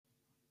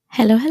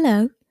Hello,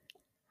 hello.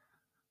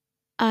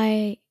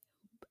 I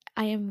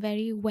I am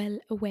very well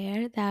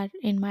aware that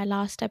in my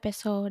last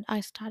episode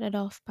I started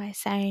off by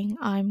saying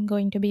I'm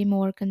going to be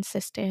more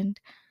consistent,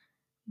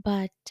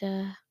 but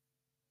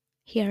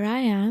here I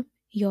am,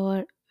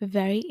 your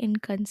very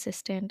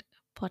inconsistent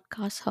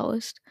podcast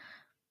host.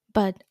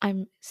 But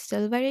I'm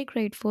still very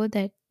grateful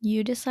that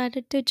you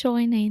decided to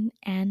join in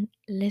and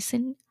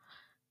listen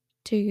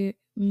to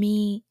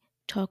me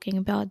talking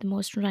about the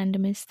most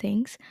randomest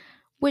things,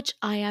 which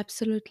I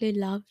absolutely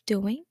love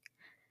doing.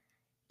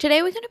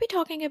 Today, we're going to be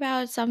talking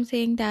about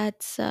something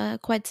that's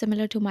quite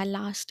similar to my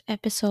last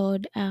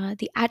episode,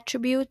 the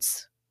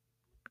attributes,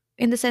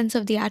 in the sense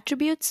of the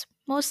attributes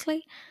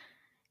mostly.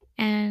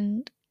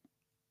 And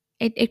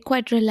it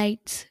quite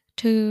relates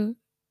to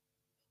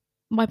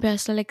my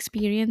personal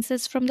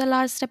experiences from the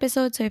last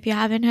episode. So if you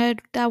haven't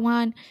heard that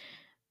one,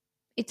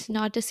 it's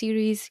not a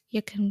series.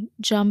 You can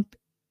jump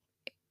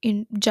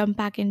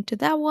back into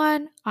that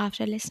one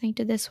after listening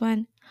to this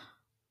one.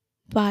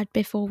 But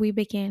before we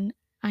begin,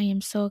 I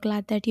am so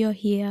glad that you're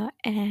here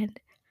and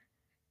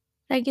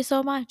thank you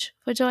so much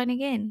for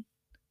joining in.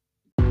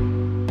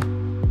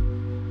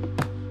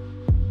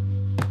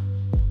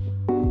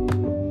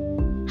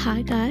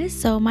 Hi, guys.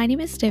 So, my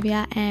name is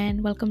Divya,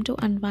 and welcome to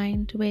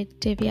Unwind with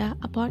Divya,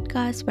 a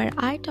podcast where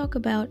I talk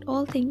about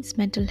all things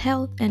mental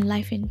health and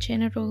life in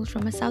general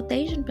from a South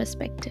Asian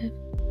perspective.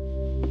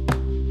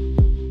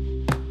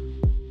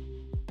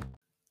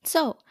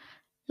 So,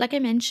 like I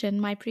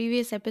mentioned, my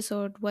previous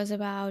episode was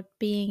about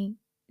being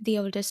the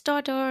oldest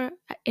daughter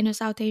in a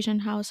South Asian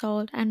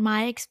household and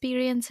my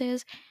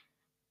experiences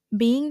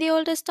being the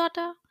oldest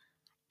daughter.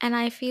 And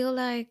I feel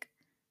like,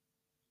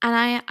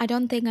 and I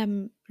don't think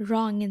I'm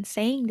wrong in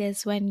saying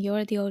this when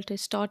you're the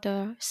oldest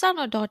daughter, son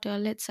or daughter,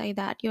 let's say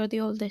that you're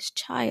the oldest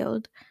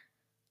child,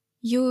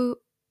 you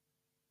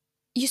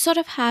you sort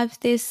of have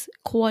this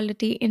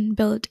quality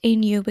inbuilt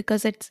in you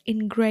because it's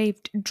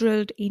engraved,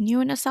 drilled in you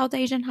in a South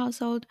Asian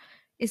household,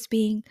 is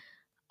being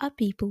a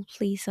people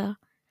pleaser.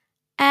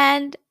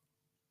 And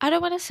I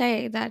don't want to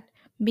say that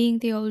being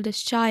the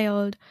oldest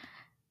child,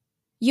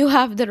 you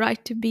have the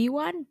right to be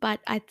one, but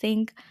I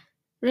think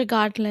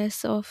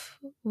regardless of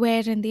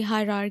where in the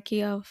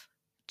hierarchy of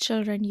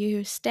children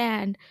you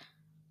stand,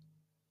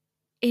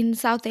 in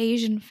South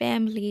Asian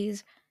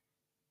families,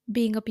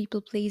 being a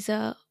people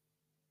pleaser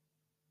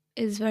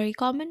is very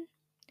common.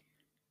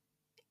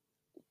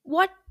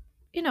 What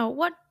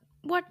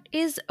what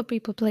is a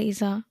people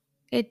pleaser?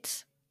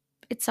 It's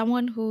it's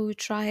someone who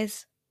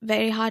tries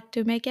very hard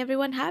to make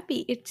everyone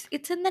happy.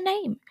 It's in the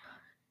name.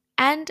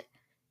 And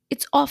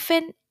it's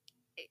often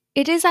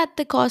it is at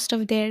the cost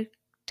of their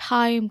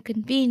time,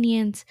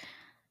 convenience.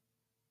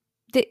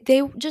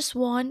 They just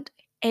want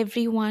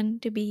everyone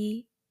to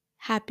be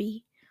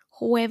happy.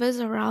 Whoever's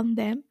around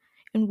them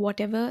in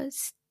whatever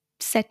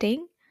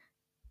setting,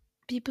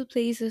 people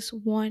pleasers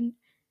want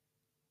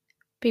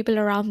people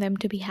around them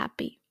to be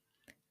happy.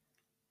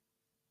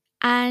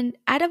 And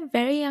at a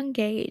very young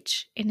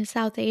age in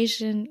South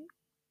Asian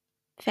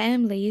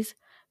families,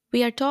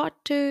 we are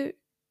taught to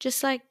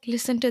just like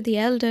listen to the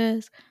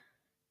elders,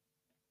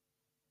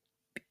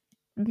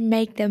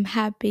 make them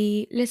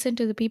happy, listen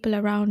to the people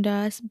around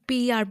us,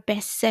 be our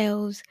best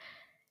selves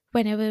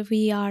whenever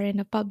we are in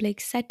a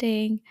public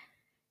setting.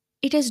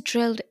 It is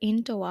drilled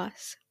into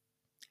us.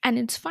 And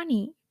it's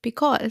funny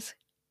because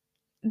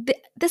this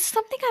is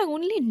something I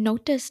only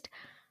noticed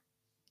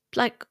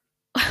like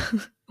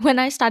when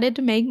I started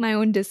to make my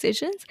own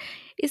decisions,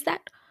 is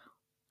that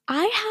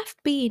I have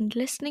been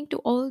listening to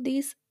all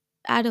these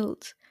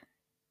adults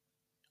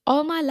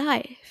all my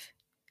life,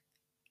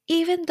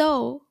 even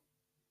though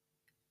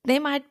they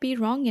might be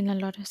wrong in a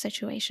lot of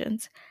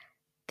situations.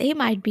 They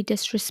might be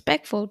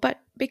disrespectful,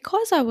 but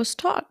because I was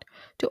taught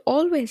to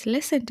always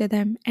listen to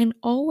them and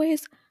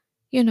always,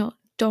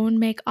 don't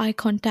make eye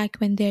contact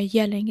when they're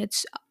yelling.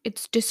 It's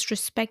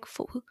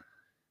disrespectful.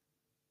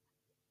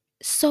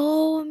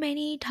 So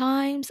many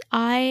times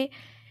I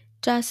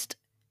just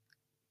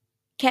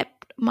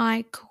kept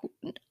my cool.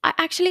 I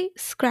actually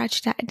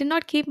scratched that. I did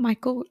not keep my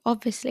cool,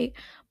 obviously,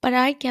 but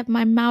I kept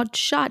my mouth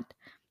shut,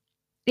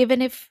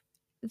 even if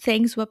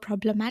things were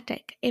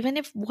problematic, even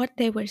if what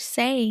they were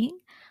saying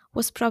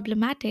was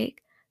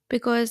problematic,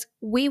 because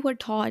we were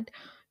taught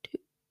to,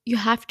 you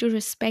have to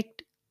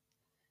respect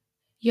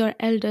your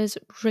elders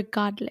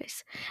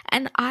regardless.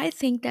 And I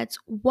think that's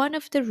one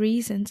of the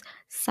reasons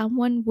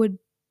someone would,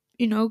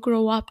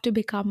 grow up to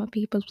become a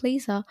people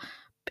pleaser.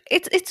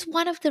 It's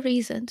one of the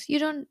reasons. You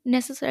don't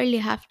necessarily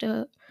have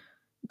to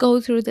go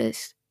through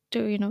this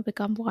to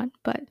become one,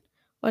 but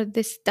or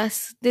this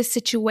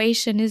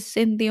situation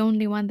isn't the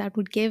only one that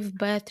would give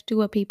birth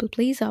to a people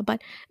pleaser,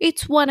 but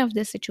it's one of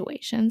the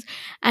situations,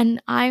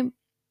 and I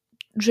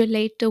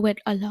relate to it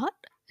a lot.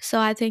 So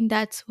I think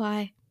that's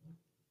why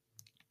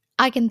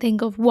I can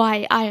think of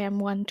why I am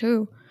one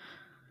too.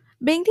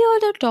 Being the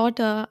older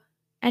daughter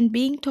and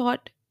being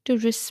taught to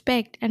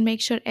respect and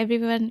make sure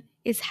everyone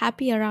is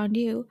happy around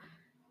you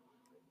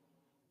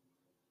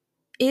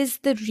is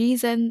the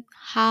reason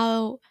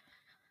how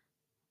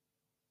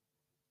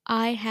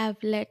I have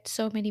let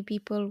so many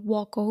people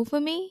walk over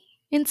me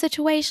in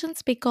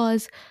situations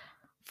because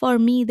for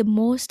me, the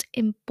most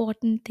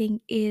important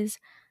thing is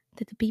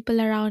that the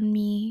people around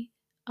me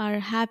are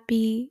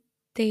happy,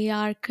 they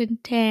are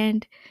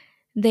content,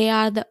 they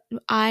are the.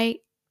 I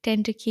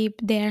tend to keep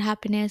their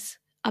happiness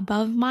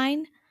above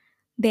mine,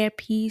 their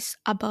peace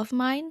above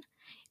mine,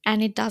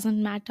 and it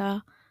doesn't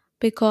matter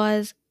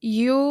because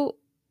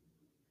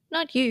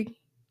not you,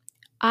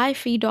 I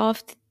feed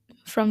off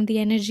from the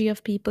energy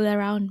of people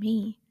around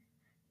me.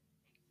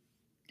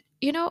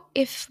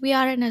 If we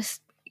are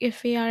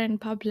if we are in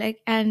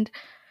public and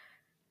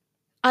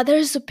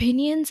others'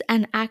 opinions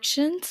and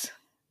actions,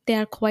 they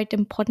are quite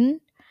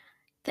important.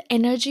 The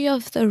energy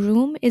of the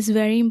room is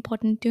very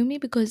important to me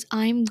because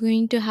I'm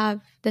going to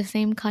have the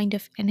same kind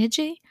of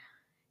energy.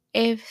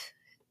 If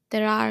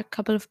there are a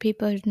couple of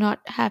people not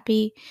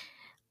happy,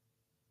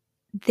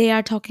 they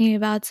are talking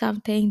about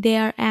something, they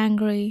are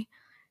angry,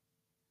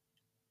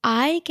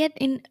 I get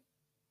in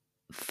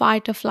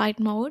fight or flight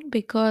mode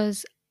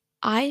because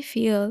I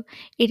feel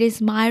it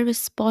is my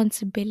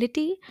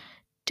responsibility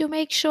to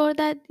make sure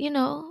that,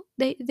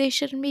 they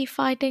shouldn't be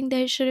fighting,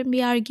 they shouldn't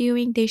be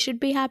arguing, they should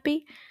be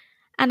happy.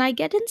 And I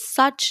get in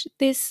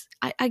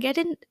I get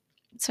in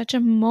such a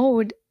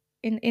mode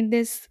in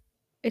this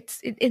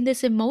in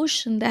this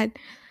emotion that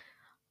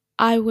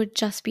I would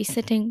just be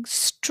sitting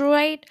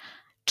straight,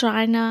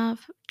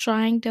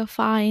 trying to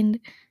find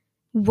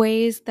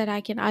ways that I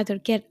can either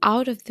get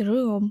out of the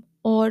room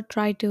or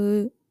try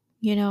to,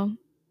 you know,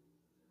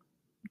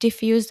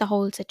 diffuse the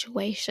whole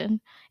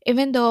situation,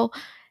 even though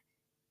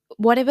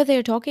whatever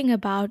they're talking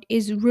about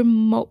is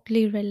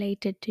remotely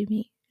related to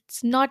me.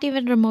 It's not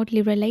even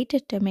remotely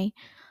related to me.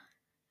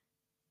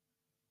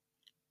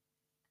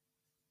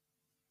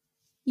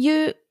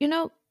 You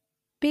know,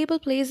 people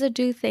pleaser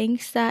do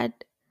things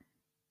that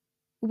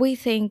we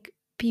think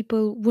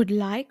people would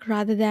like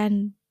rather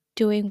than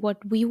doing what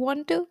we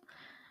want to.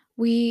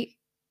 We,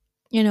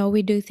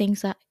 we do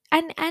things that,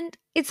 and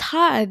it's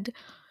hard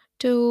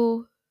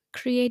to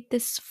create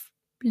this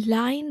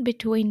line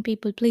between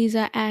people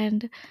pleaser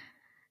and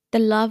the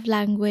love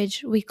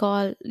language we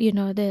call,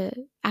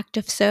 the act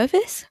of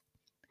service,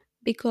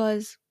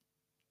 because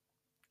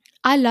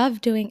I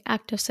love doing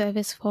act of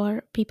service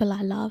for people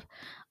I love.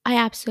 I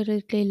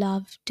absolutely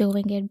love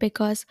doing it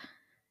because,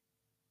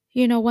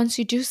 once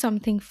you do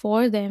something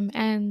for them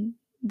and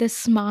the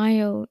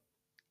smile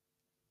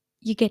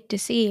you get to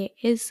see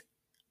is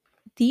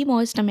the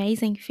most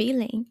amazing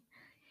feeling.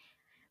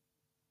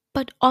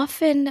 But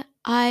often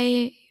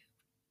I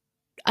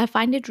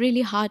find it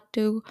really hard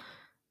to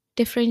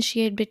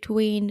differentiate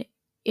between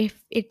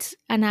if it's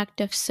an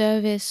act of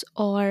service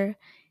or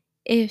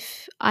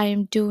if I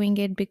am doing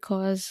it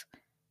because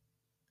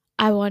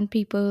I want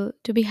people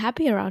to be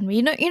happy around me.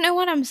 You know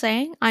what I'm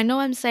saying? I know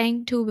I'm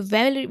saying two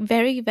very,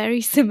 very,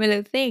 very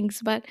similar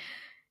things, but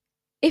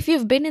if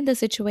you've been in the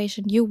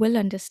situation, you will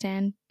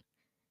understand.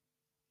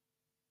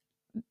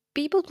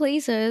 People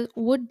pleasers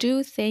would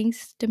do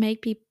things to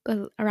make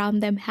people around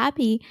them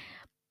happy,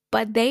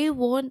 but they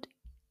won't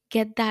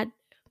get that,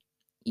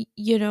 y-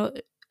 you know,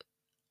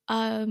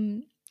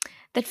 um,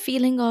 that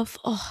feeling of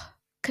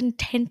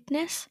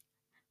contentness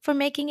for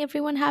making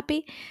everyone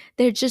happy.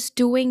 They're just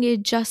doing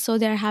it just so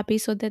they're happy,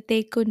 so that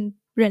they could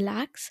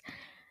relax.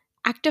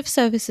 Active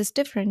service is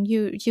different.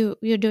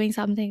 You're doing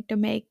something to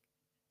make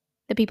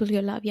the people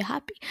you love you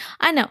happy.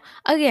 I know,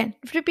 again,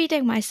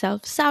 repeating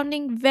myself,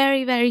 sounding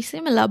very, very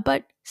similar,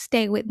 but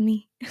stay with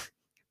me.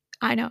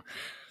 I know.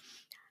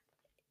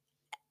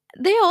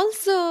 They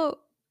also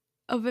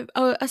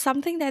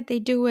something that they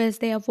do is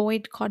they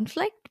avoid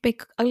conflict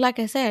because, like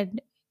I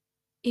said,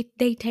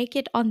 they take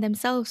it on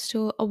themselves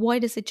to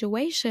avoid a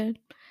situation,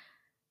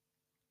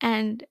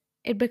 and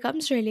it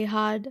becomes really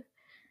hard.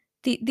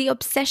 The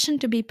obsession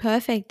to be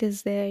perfect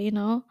is there,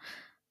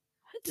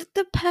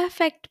 the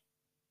perfect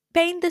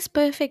paint this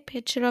perfect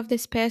picture of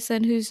this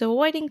person who's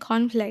avoiding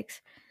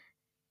conflicts,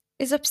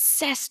 is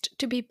obsessed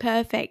to be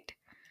perfect,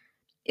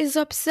 is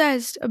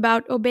obsessed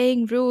about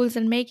obeying rules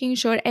and making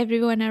sure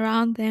everyone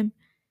around them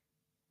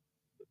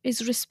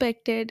is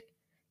respected,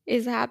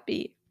 is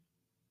happy.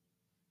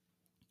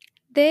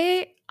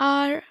 They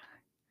are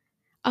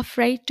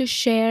afraid to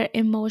share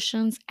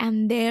emotions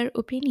and their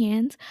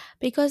opinions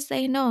because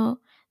they know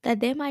that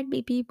there might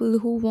be people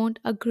who won't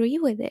agree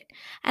with it.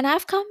 And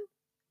I've come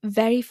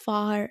very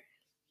far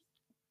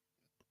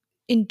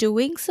in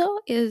doing so,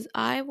 is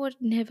I would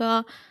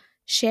never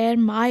share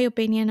my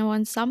opinion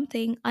on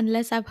something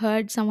unless I've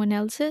heard someone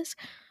else's.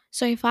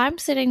 So if I'm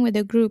sitting with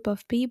a group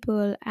of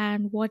people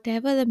and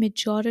whatever the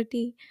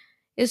majority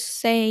is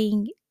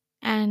saying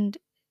and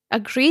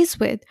agrees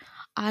with,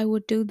 I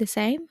would do the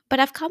same. But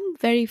I've come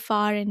very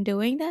far in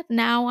doing that.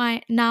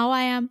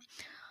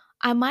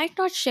 I might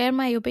not share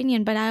my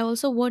opinion, but I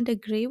also won't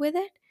agree with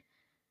it.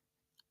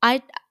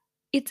 I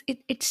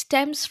it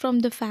stems from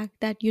the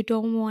fact that you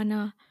don't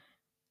wanna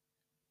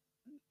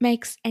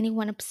makes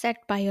anyone upset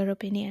by your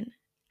opinion,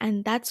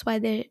 and that's why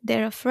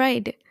they're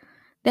afraid.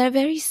 They're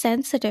very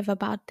sensitive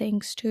about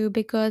things too,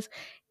 because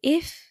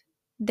if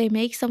they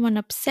make someone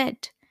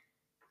upset,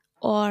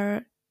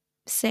 or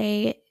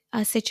say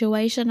a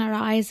situation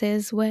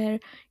arises where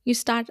you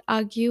start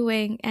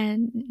arguing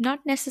and not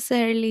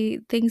necessarily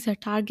things are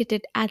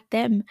targeted at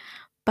them,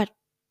 but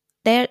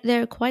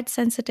they're quite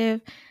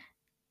sensitive.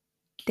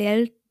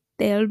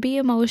 They'll be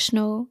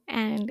emotional,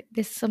 and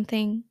this is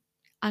something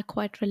I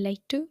quite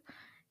relate to,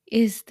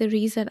 is the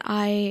reason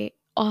I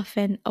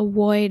often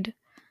avoid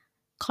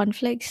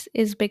conflicts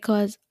is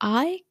because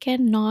I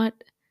cannot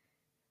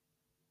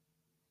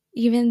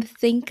even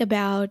think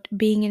about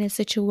being in a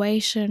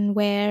situation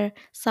where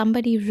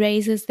somebody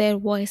raises their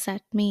voice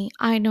at me.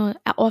 I know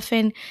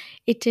often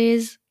it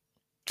is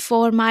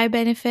for my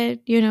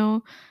benefit,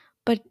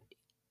 but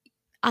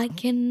I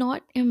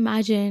cannot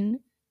imagine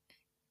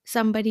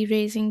somebody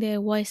raising their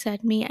voice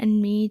at me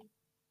and me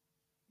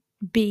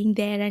being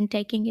there and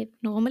taking it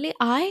normally.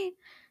 I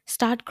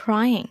start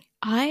crying.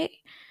 I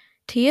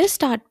Tears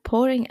start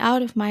pouring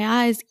out of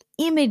my eyes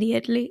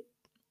immediately.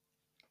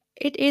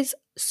 It is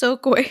so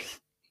quick.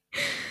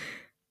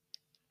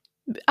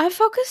 I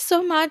focus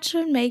so much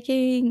on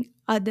making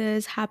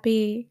others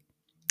happy.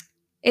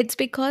 It's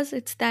because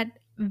it's that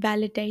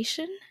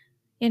validation.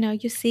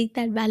 You seek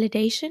that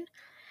validation.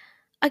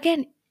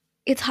 Again,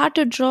 it's hard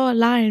to draw a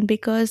line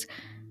because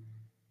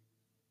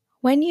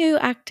when you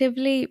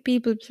actively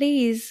people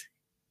please,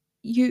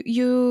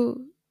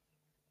 you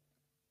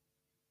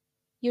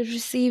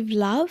receive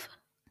love,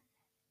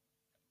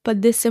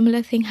 but this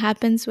similar thing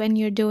happens when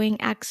you're doing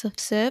acts of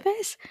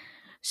service.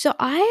 So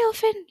I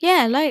often,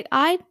 yeah, like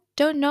I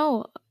don't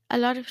know a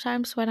lot of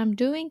times when I'm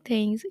doing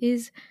things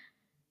is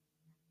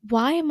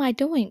why am I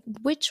doing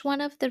which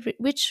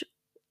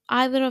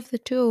either of the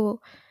two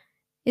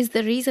is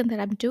the reason that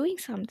I'm doing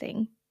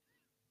something.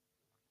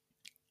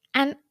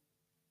 And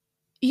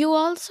you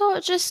also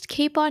just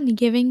keep on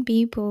giving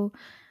people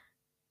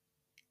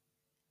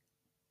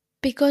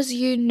because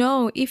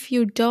if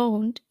you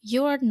don't,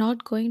 you are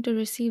not going to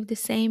receive the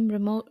same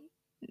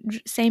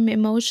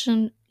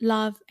emotion,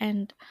 love,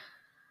 and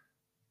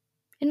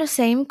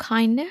same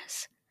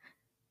kindness.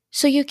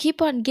 So you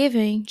keep on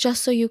giving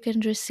just so you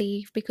can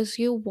receive because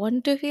you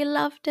want to feel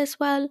loved as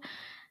well.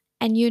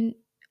 And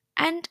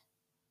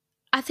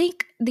I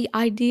think the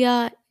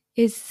idea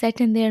is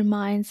set in their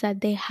minds that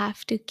they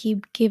have to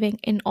keep giving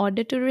in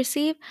order to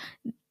receive.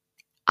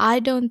 I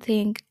don't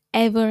think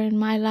ever in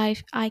my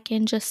life I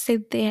can just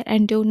sit there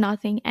and do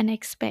nothing and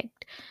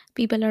expect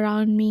people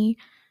around me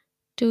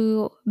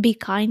to be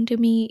kind to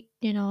me,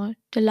 to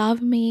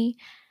love me,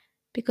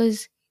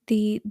 because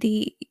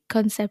the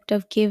concept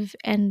of give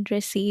and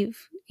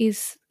receive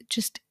is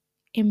just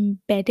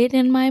embedded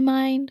in my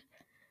mind.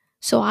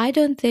 So I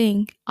don't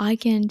think I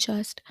can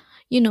just,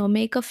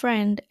 make a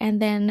friend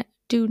and then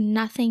do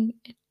nothing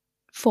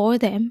for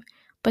them,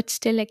 but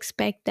still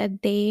expect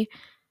that they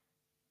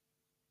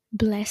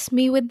bless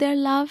me with their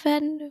love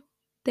and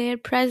their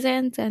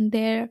presence and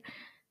their,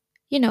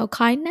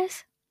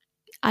 kindness.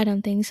 I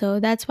don't think so.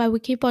 That's why we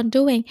keep on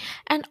doing.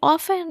 And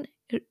often,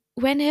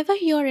 whenever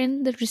you're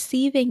in the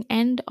receiving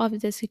end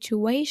of the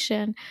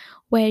situation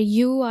where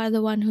you are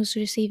the one who's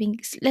receiving,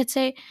 let's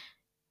say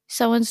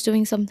someone's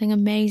doing something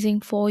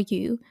amazing for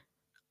you,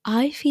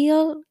 I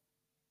feel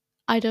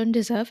I don't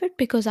deserve it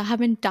because I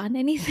haven't done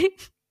anything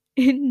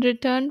in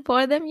return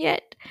for them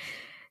yet.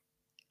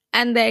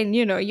 And then,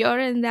 you're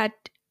in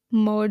that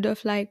mode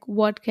of like,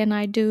 what can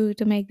I do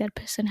to make that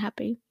person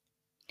happy?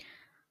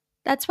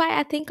 That's why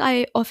I think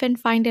I often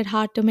find it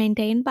hard to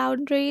maintain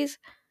boundaries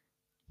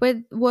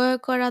with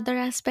work or other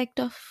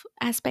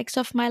aspects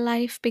of my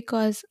life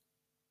because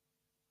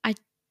I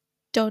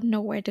don't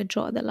know where to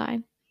draw the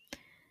line.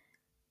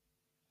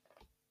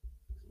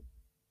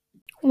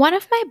 One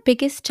of my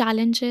biggest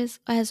challenges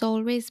has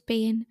always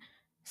been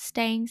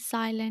staying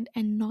silent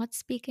and not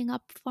speaking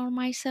up for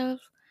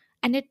myself.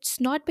 And it's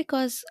not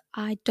because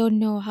I don't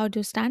know how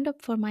to stand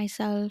up for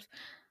myself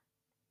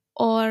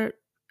or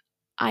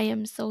I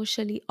am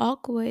socially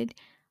awkward.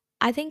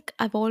 I think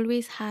I've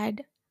always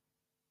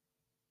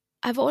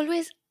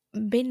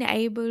been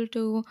able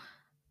to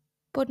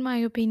put my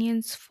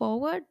opinions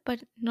forward,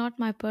 but not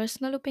my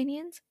personal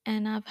opinions.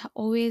 And I've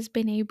always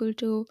been able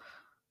to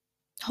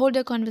hold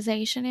a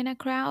conversation in a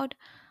crowd.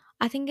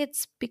 I think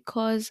it's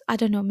because, I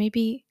don't know,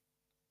 maybe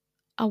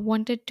I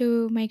wanted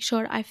to make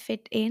sure I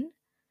fit in,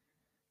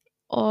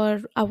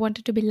 or I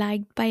wanted to be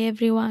liked by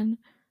everyone,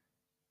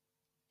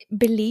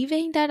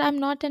 believing that I'm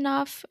not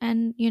enough,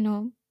 and,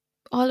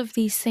 all of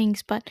these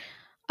things. But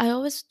I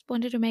always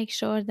wanted to make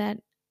sure that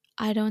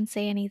I don't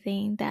say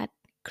anything that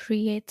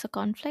creates a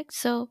conflict.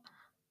 So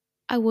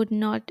I would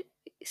not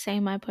say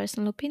my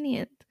personal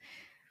opinion.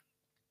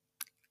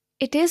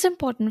 It is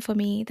important for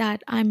me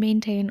that I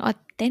maintain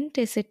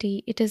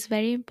authenticity. It is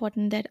very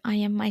important that I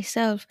am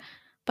myself,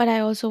 but I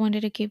also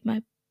wanted to keep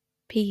my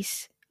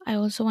peace. I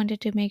also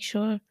wanted to make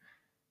sure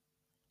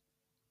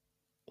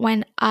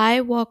when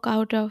I walk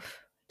out of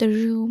the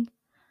room,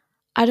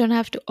 I don't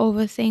have to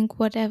overthink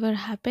whatever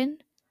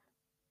happened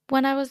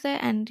when I was there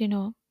and,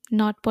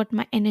 not put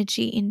my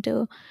energy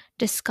into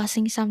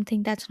discussing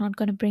something that's not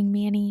going to bring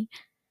me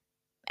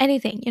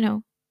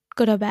anything,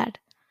 good or bad.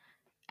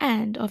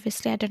 And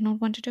obviously, I did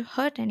not want to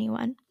hurt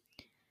anyone.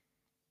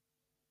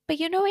 But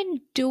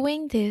in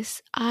doing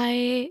this,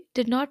 I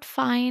did not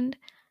find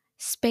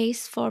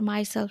space for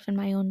myself in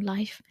my own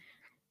life.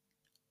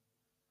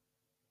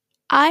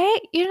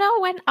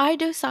 When I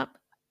do some,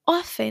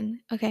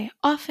 often, okay,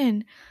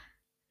 often,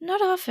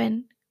 not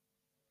often,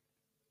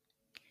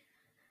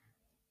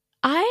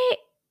 I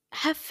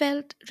have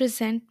felt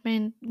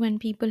resentment when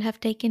people have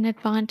taken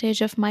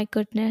advantage of my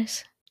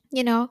goodness.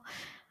 You know,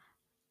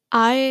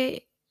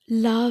 I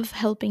love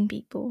helping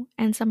people,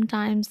 and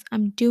sometimes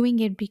I'm doing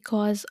it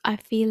because I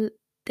feel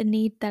the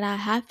need that I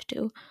have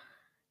to.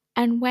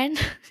 And when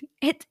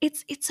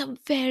it's a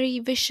very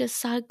vicious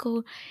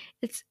cycle.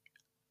 It's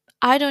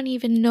I don't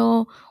even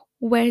know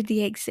where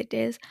the exit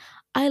is.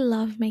 I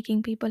love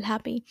making people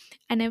happy,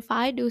 and if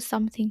I do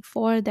something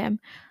for them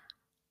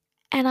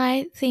and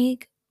I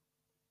think,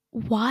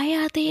 why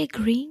are they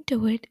agreeing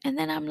to it? And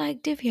then I'm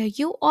like, Divya,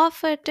 you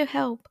offered to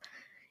help.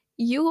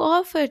 You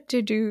offered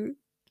to do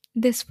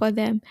this for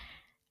them.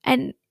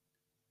 And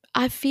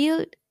I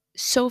feel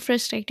so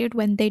frustrated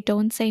when they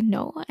don't say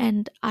no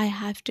and I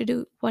have to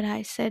do what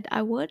I said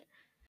I would.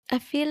 I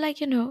feel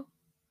like,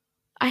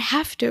 I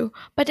have to.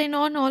 But in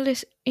all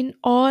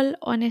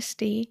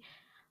honesty,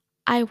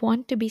 I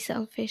want to be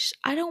selfish.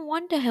 I don't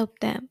want to help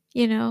them.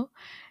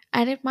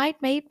 And it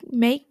might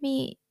make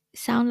me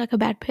sound like a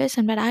bad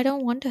person, but I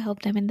don't want to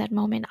help them in that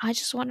moment. I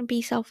just want to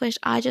be selfish.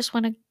 I just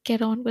want to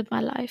get on with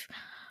my life.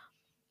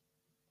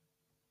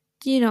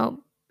 you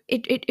know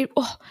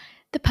oh,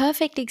 the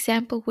perfect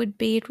example would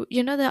be,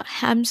 the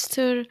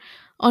hamster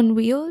on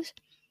wheels.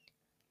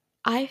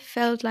 I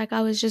felt like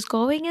I was just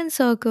going in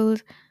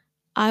circles.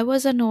 I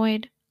was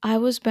annoyed, I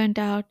was burnt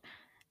out,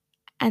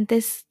 and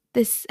this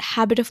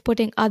habit of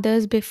putting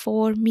others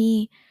before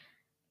me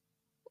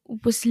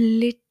was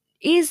lit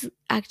is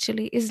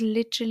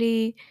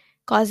literally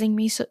causing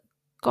me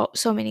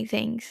so many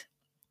things.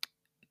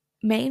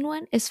 Main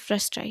one is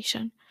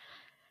frustration.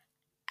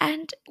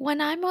 And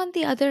when I'm on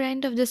the other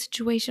end of the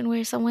situation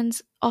where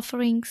someone's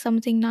offering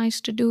something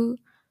nice to do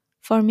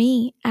for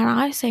me and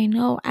I say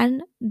no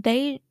and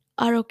they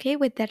are okay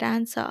with that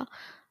answer,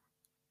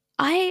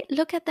 I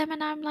look at them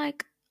and I'm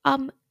like,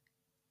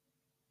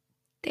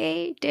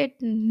 they did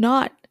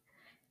not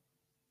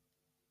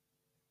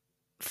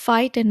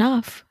fight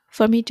enough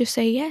for me to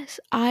say yes.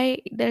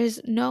 There's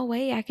no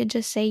way I can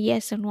just say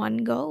yes in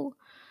one go.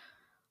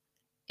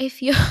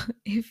 If you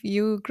if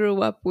you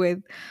grew up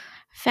with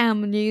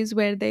families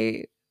where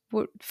they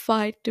would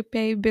fight to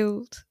pay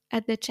bills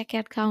at the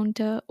checkout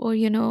counter, or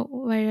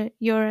where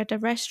you're at a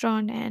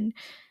restaurant and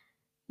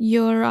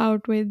you're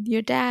out with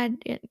your dad,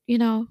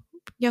 you're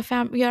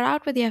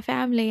out with your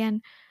family,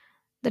 and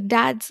the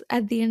dads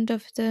at the end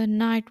of the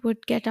night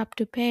would get up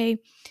to pay.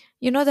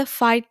 The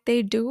fight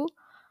they do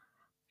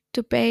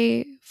to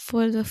pay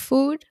for the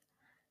food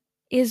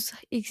is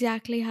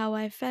exactly how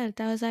I felt.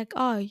 I was like,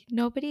 oh,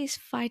 nobody's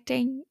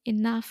fighting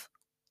enough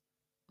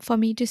for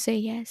me to say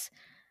yes.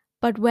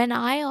 But when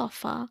I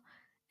offer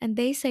and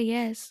they say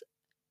yes,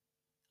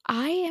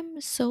 I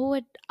am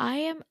so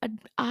I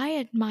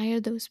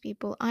admire those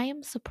people. I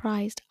am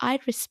surprised. I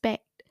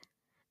respect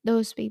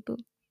those people.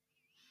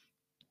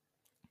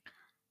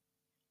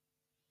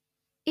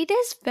 It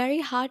is very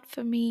hard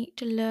for me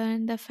to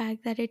learn the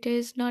fact that it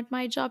is not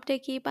my job to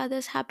keep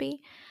others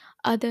happy.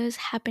 Others'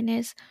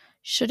 happiness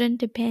shouldn't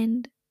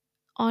depend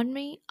on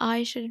me.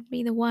 I shouldn't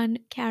be the one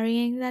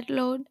carrying that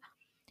load.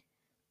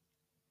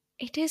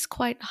 It is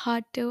quite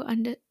hard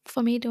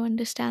for me to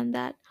understand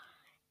that.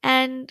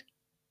 And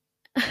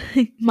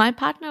my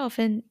partner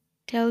often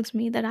tells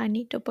me that I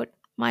need to put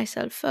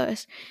myself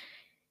first.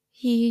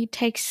 He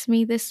texts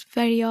me this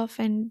very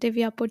often,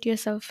 Divya, put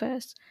yourself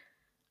first.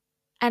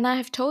 And I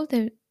have told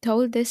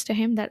this to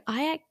him that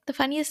the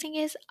funniest thing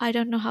is I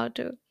don't know how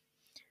to.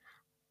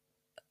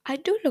 I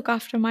do look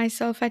after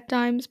myself at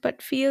times,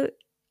 but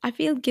I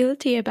feel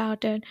guilty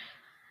about it.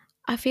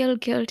 I feel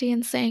guilty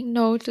in saying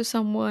no to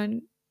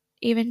someone,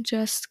 even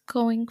just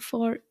going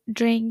for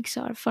drinks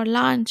or for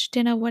lunch,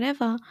 dinner,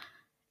 whatever,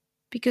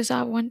 because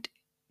I want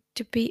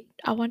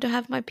to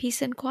have my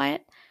peace and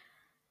quiet.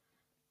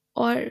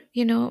 Or,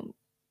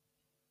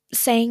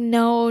 saying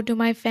no to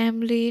my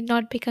family,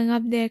 not picking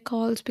up their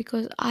calls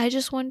because I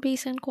just want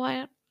peace and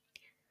quiet.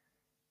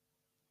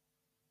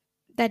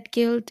 That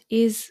guilt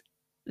is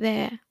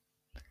there.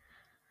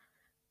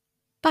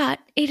 But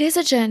it is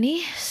a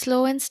journey.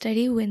 Slow and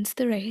steady wins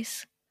the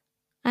race.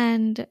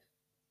 And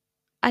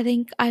I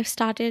think I've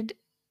started,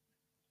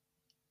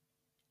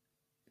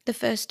 the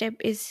first step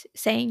is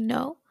saying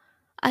no.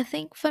 I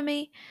think for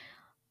me,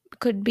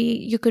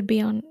 you could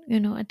be on,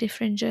 a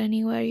different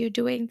journey where you're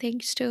doing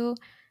things to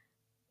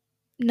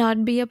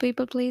not be a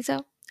people pleaser.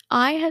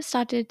 I have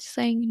started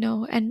saying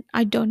no, and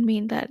I don't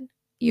mean that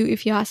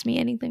if you ask me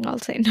anything, I'll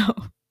say no.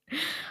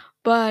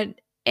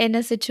 But in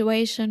a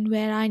situation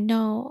where I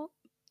know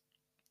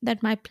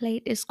that my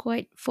plate is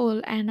quite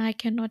full and I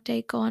cannot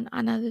take on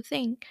another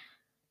thing,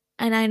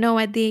 and I know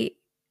at the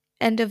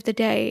end of the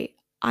day,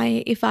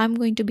 if I'm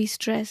going to be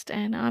stressed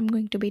and I'm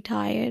going to be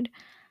tired,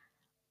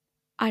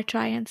 I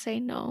try and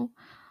say no.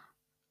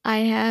 I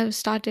have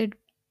started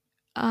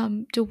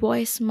to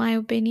voice my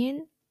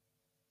opinions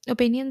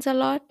a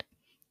lot.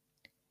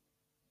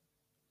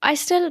 I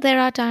still there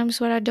are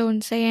times where I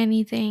don't say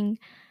anything,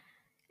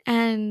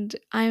 and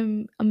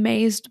I'm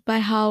amazed by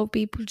how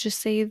people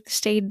just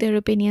state their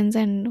opinions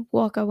and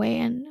walk away,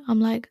 and I'm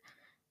like,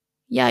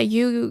 yeah,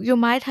 you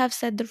might have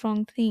said the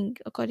wrong thing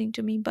according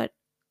to me, but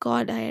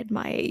God, I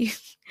admire you.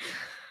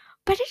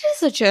 But it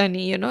is a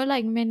journey,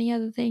 like many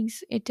other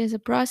things. It is a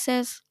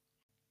process.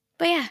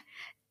 But yeah,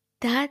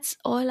 that's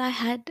all I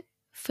had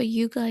for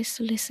you guys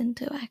to listen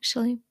to,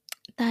 actually.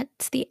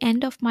 That's the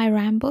end of my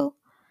ramble.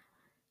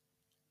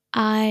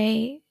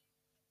 I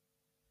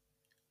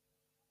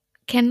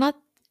cannot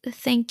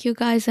thank you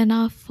guys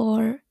enough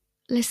for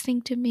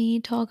listening to me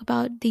talk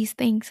about these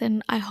things,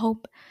 and I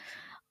hope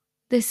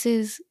this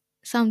is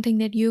something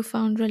that you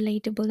found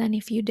relatable. And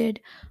if you did,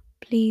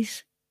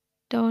 please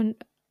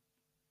don't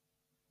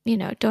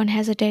don't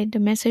hesitate to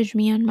message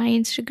me on my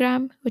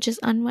Instagram, which is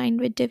unwind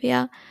with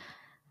Divya.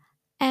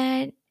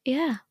 And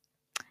yeah,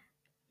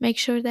 make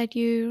sure that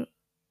you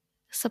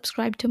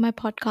subscribe to my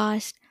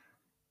podcast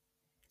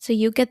so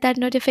you get that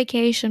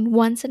notification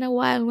once in a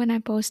while when I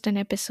post an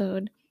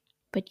episode.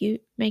 But you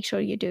make sure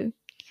you do.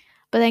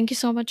 But thank you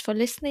so much for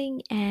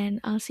listening, and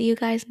I'll see you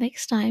guys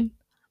next time.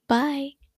 Bye.